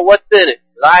function, well, what's in it?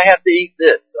 I have to eat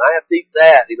this, and I have to eat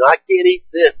that, I can't eat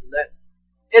this and that.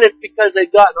 And it's because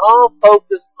they've gotten all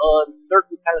focused on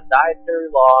certain kind of dietary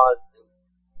laws, and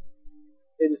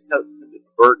they just kind of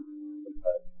burden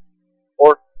sometimes.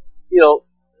 Or,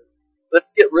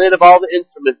 let's get rid of all the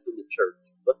instruments in the church.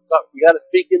 We gotta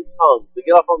speak in tongues. We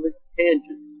get off on these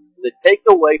tangents. And they take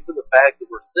away from the fact that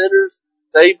we're sinners,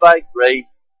 saved by grace.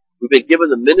 We've been given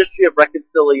the ministry of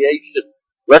reconciliation.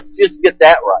 Let's just get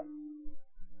that right.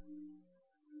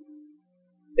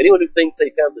 Anyone who thinks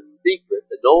they found the secret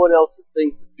that no one else has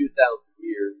seen for 2,000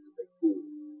 years is a fool.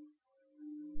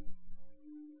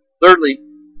 Thirdly,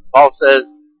 Paul says,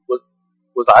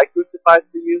 was I crucified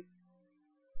for you?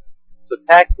 So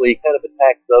tactfully, he kind of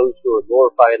attacks those who are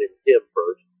glorifying Him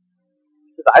first.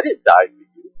 He says, I didn't die for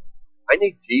you. I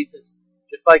need Jesus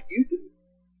just like you do.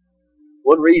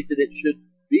 One reason it should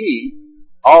be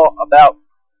all about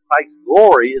Christ's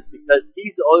glory is because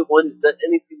He's the only one who's done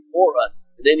anything for us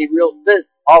in any real sense.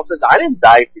 Paul says, I didn't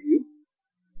die for you.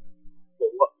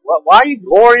 Why are you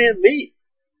glorying in me?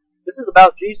 This is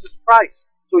about Jesus Christ.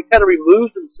 So he kind of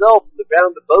removes himself from the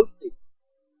ground of boasting.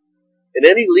 And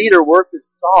any leader worth his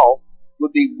salt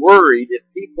would be worried if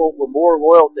people were more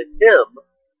loyal to him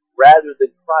rather than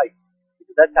Christ.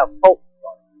 Because that's how cults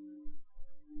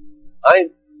are.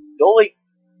 The only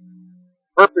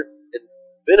purpose and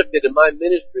benefit in my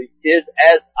ministry is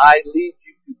as I lead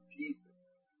you to Jesus.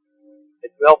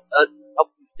 And to help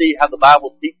you see how the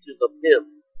Bible teaches of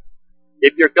Him.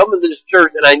 If you're coming to this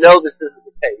church, and I know this isn't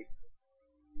the case,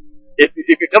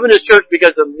 if you're coming to this church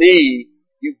because of me,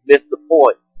 you've missed the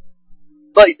point.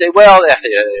 But you say, well,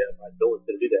 no one's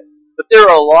going to do that. But there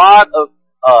are a lot of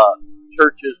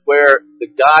churches where the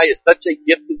guy is such a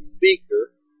gifted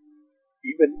speaker,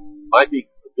 even might be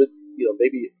good,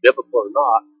 maybe biblical or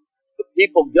not, but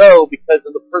people go because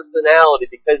of the personality,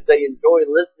 because they enjoy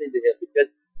listening to him, because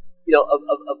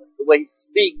of the way he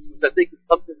speaks, which I think is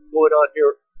something going on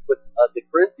here with the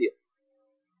Corinthians.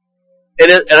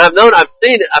 And I've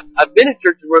seen it. I've been in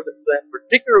churches where the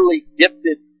particularly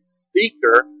gifted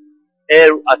speaker,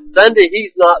 and a Sunday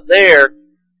he's not there,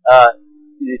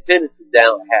 the attendance is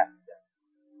down half.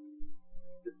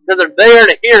 Because they're there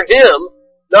to hear him,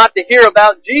 not to hear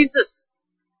about Jesus.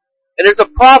 And there's a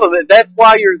problem. If that's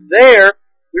why you're there,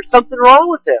 there's something wrong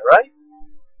with that, right?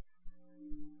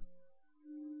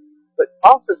 But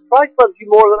Paul says, Christ loves you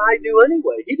more than I do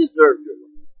anyway. He deserves your love.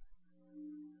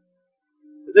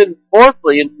 And then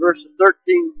fourthly, in verses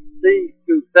 13c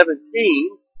through 17,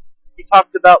 he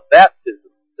talks about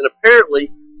baptism. And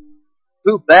apparently,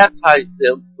 who baptized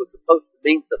them was supposed to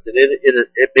mean something.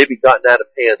 It maybe gotten out of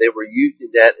hand. They were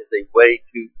using that as a way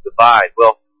to divide.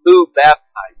 Well, who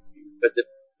baptized you? Because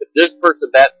if this person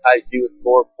baptized you, it's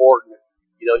more important.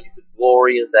 You could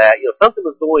glory in that. Something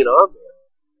was going on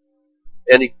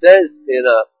there. And he says in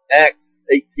Acts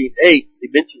 18:8, he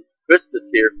mentions Crispus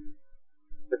here,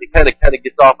 but he kind of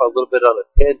gets off a little bit on a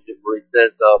tangent where he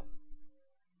says,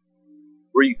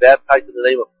 were you baptized in the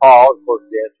name of Paul? Of course,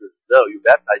 the answer is no. You're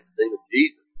baptized in the name of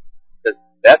Jesus. Because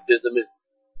baptism is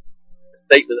a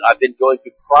statement that I've been going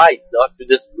to Christ, not to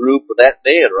this group or that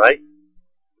man, right?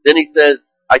 Then he says,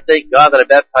 I thank God that I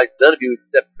baptized none of you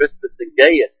except Crispus and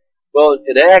Gaius. Well,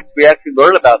 in Acts, we actually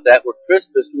learn about that, where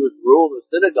Crispus, who was ruling the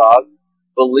synagogue,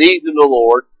 believed in the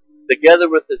Lord,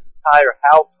 together with his entire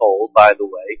household, by the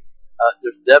way.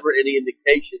 There's never any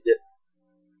indication that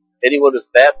anyone was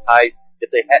baptized if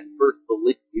they hadn't first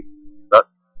believed.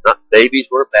 Not babies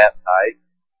were baptized.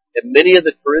 And many of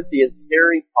the Corinthians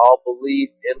hearing Paul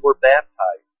believed and were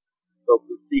baptized. So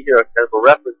we see here a kind of a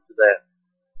reference to that.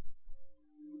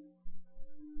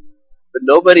 But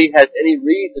nobody has any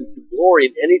reason to glory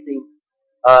in anything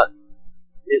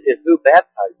in who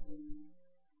baptized them.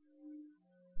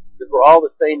 Because we're all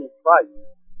the same in Christ.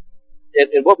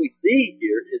 and what we see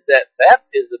here is that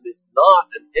baptism is not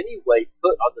in any way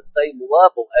put on the same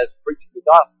level as preaching the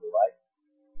gospel, right?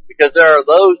 Because there are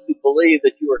those who believe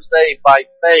that you are saved by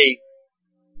faith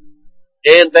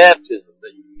and baptism,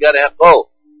 that you got to have both.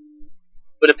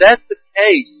 But if that's the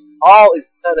case, Paul is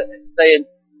kind of saying,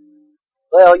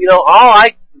 well, all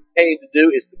I came to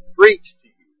do is to preach to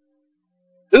you.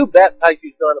 Who baptized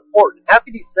you is not important. How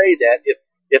can you say that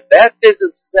if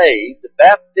baptism saves, if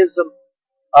baptism,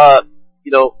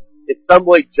 in some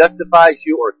way justifies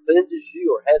you or cleanses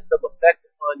you or has some effect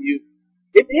upon you,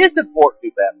 it is important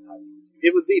to baptize you.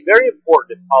 It would be very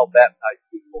important if Paul baptized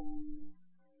people.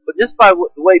 But just by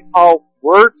the way Paul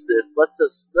words this lets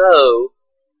us know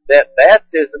that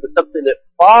baptism is something that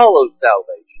follows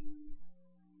salvation.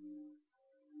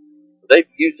 They've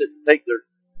used it to take their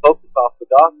focus off the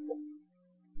gospel.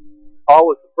 Paul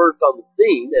was the first on the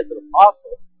scene as an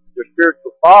apostle, their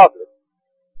spiritual father.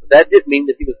 But that didn't mean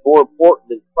that he was more important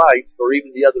than Christ or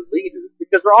even the other leaders,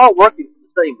 because they're all working for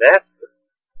the same master.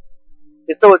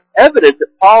 And so it's evident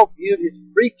that Paul viewed his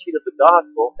preaching of the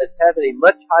gospel as having a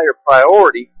much higher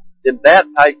priority than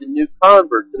baptizing new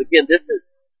converts. And again, this is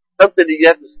something that you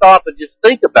have to stop and just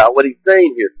think about what he's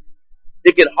saying here.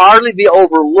 It can hardly be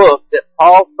overlooked that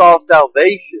Paul saw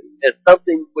salvation as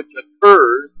something which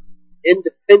occurs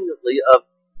independently of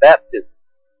baptism.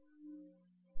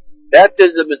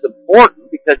 Baptism is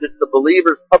important because it's the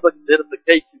believer's public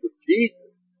identification with Jesus.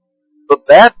 But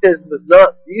baptism is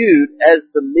not viewed as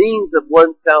the means of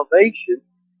one's salvation.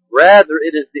 Rather,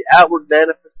 it is the outward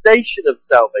manifestation of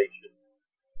salvation.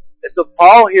 And so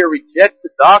Paul here rejects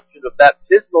the doctrine of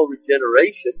baptismal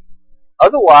regeneration.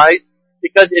 Otherwise,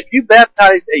 because if you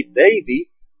baptized a baby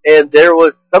and there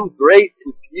was some grace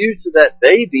infused to that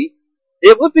baby,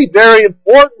 it would be very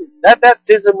important. That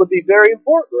baptism would be very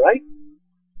important, right?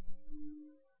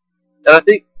 And I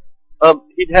think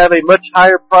he'd have a much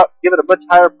higher give it a much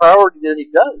higher priority than he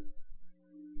does.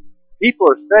 People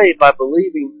are saved by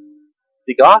believing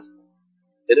the gospel,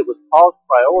 and it was Paul's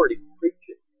priority to preach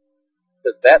it,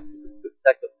 because baptism took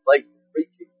second place in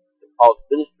preaching in Paul's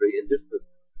ministry. And just to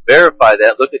verify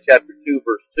that, look at chapter 2,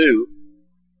 verse 2.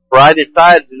 For I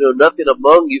decided to know nothing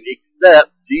among you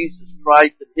except Jesus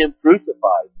Christ and Him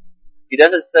crucified. He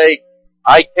doesn't say,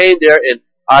 I came there and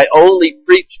I only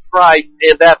preached Christ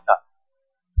and baptized.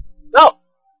 No.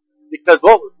 Because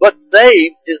what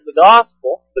saves is the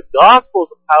gospel. The gospel is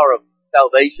the power of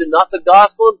salvation, not the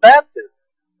gospel of baptism.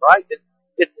 Right?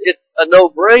 It's a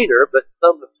no-brainer, but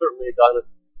some have certainly gone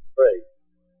astray.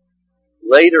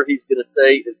 Later he's going to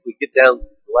say, as we get down to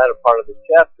the latter part of this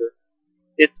chapter,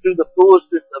 it's through the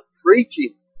foolishness of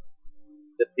preaching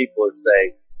that people are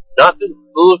saved. Not through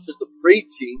the foolishness of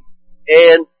preaching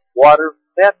and water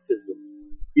baptism.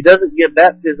 He doesn't give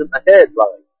baptism a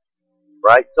headline.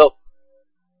 Right? So,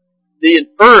 the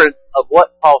inference of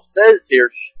what Paul says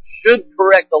here should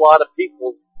correct a lot of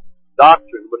people's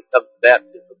doctrine when it comes to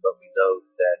baptism, but we know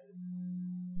that is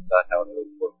not how it always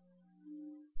works.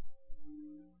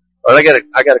 All right,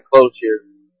 I gotta close here.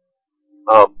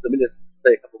 Let me just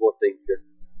say a couple more things here.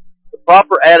 The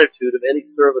proper attitude of any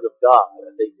servant of God,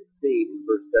 I think, is seen in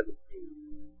verse 17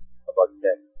 of our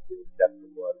text in chapter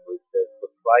 1, where it says,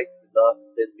 "For Christ did not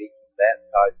send me to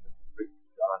baptize but to preach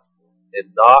the gospel, and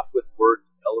not with words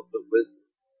of eloquent wisdom,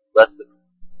 lest the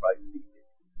Christ be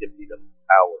emptied of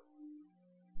power."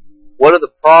 One of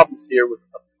the problems here with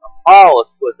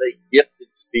Apollos was a gifted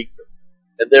speaker.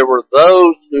 And there were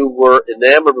those who were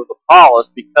enamored with Apollos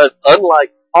because,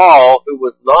 unlike Paul, who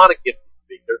was not a gifted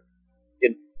speaker,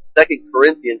 in 2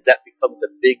 Corinthians that becomes a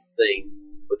big thing,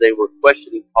 where they were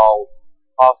questioning Paul's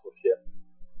apostleship.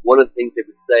 One of the things they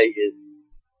would say is,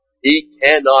 he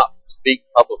cannot speak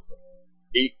publicly.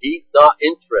 He's not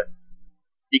interested.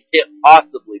 He can't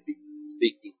possibly be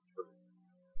speaking truth.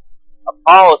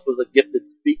 Apollos was a gifted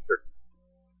speaker.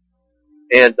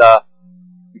 And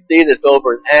we see this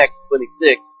over in Acts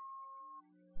 26.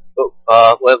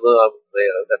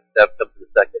 That comes in a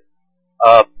second.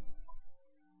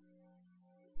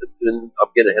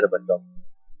 I'm getting ahead of myself.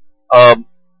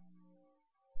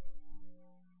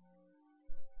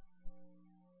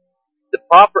 The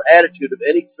proper attitude of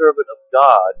any servant of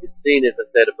God is seen, as I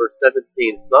said, in verse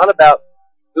 17. It's not about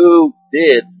who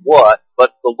did what,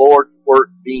 but the Lord's work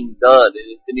being done.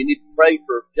 And you need to pray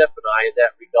for Jeff and I in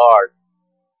that regard.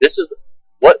 This is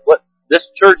what this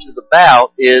church is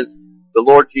about, is the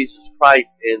Lord Jesus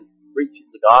Christ and preaching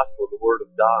the gospel, the Word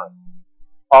of God.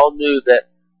 Paul knew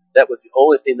that that was the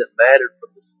only thing that mattered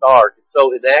from the start. And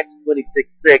so in Acts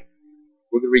 26:6,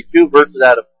 we're going to read two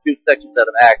sections out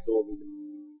of Acts.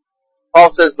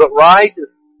 Paul says, "But rise to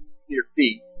your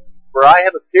feet, for I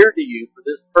have appeared to you for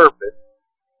this purpose,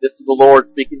 This is the Lord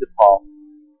speaking to Paul.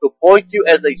 To appoint you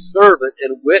as a servant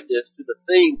and witness to the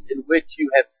things in which you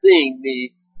have seen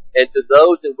me and to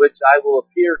those in which I will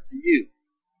appear to you,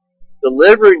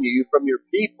 delivering you from your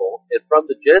people and from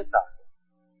the Gentiles,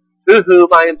 to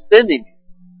whom I am sending you,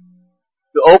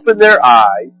 to open their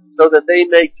eyes so that they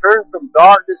may turn from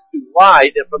darkness to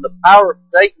light and from the power of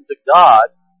Satan to God,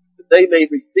 that they may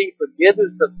receive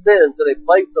forgiveness of sins and a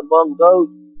place among those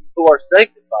who are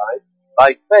sanctified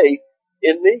by faith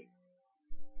in me.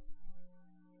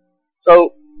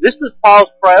 So this was Paul's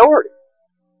priority,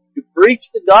 to preach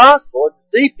the gospel and to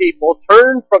see people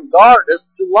turn from darkness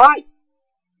to light.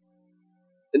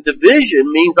 And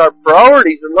division means our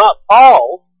priorities are not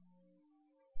Paul's,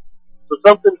 so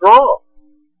something's wrong.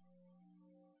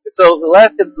 And so the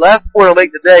last point I'll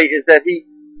make today is that he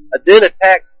then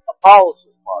attacks Apollos'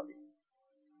 party.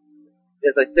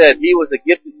 As I said, he was a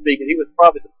gifted speaker. He was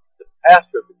probably the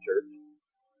pastor of the church.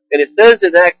 And it says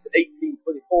in Acts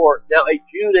 18:24, now a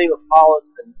Jew named Apollos,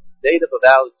 a native of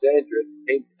Alexandria,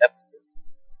 came to Ephesus.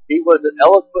 He was an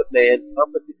eloquent man,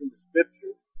 competent in the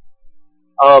scriptures.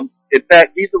 In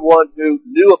fact, he's the one who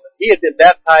knew, he had been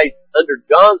baptized under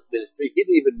John's ministry. He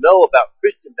didn't even know about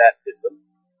Christian baptism.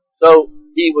 So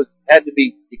that had to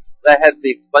be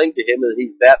explained to him, and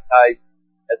he's baptized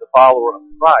as a follower of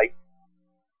Christ.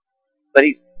 But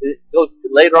it goes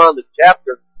later on in the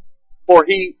chapter, for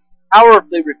he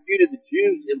powerfully refuted the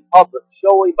Jews in public,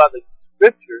 showing by the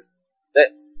scriptures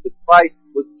that the Christ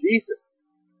was Jesus.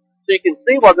 So you can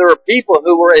see why there were people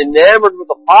who were enamored with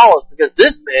Apollos, because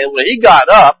this man, when he got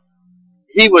up,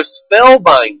 he was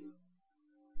spellbinding.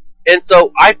 And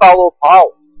so I follow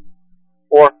Apollos,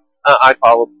 or I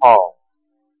follow Paul,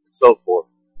 and so forth.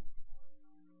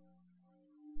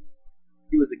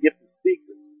 He was a gifted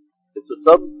speaker. And so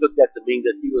some took that to mean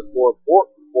that he was more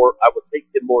important, or I would take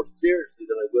him more seriously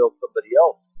than I will somebody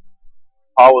else.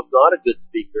 Paul was not a good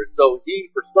speaker, so he,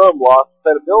 for some, lost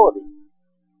credibility.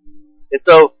 And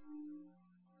so,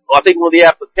 I think one of the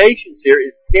applications here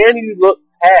is, can you look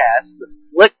past the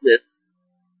slickness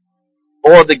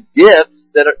or the gifts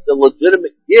that are the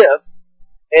legitimate gifts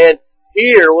and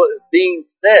hear what is being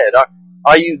said?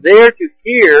 Are you there to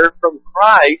hear from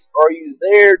Christ, or are you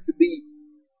there to be,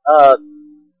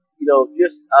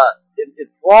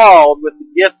 enthralled with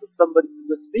the gift of somebody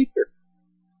who's a speaker?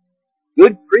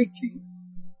 Good preaching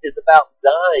is about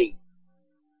dying,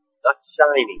 not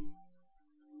shining.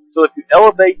 So if you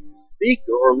elevate the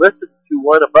speaker or listen to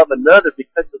one above another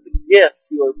because of the gift,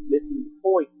 you are missing the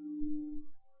point.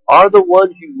 Are the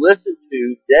ones you listen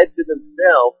to dead to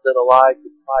themselves and alive to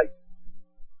Christ?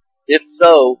 If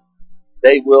so,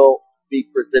 they will be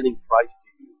presenting Christ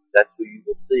to you. That's who you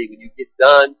will see. When you get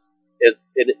done,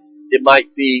 it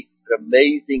might be an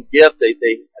amazing gift. They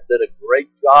have done a great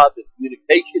job in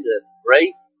communication. That's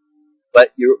great.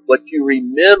 But what you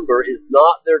remember is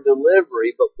not their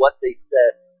delivery, but what they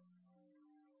said.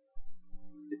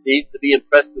 It needs to be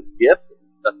impressed with gifts.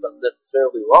 That's not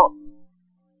necessarily wrong.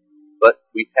 But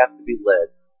we have to be led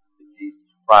to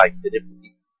Jesus Christ. And if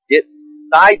we get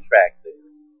sidetracked there,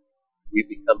 we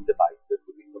become divisive.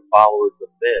 We become followers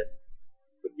of men.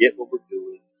 Forget what we're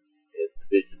doing as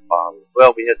division followers.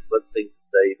 Well, we had some other things to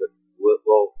say, but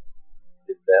we'll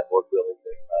get that, Lord willing,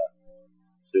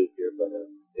 soon here. But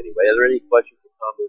anyway, are there any questions?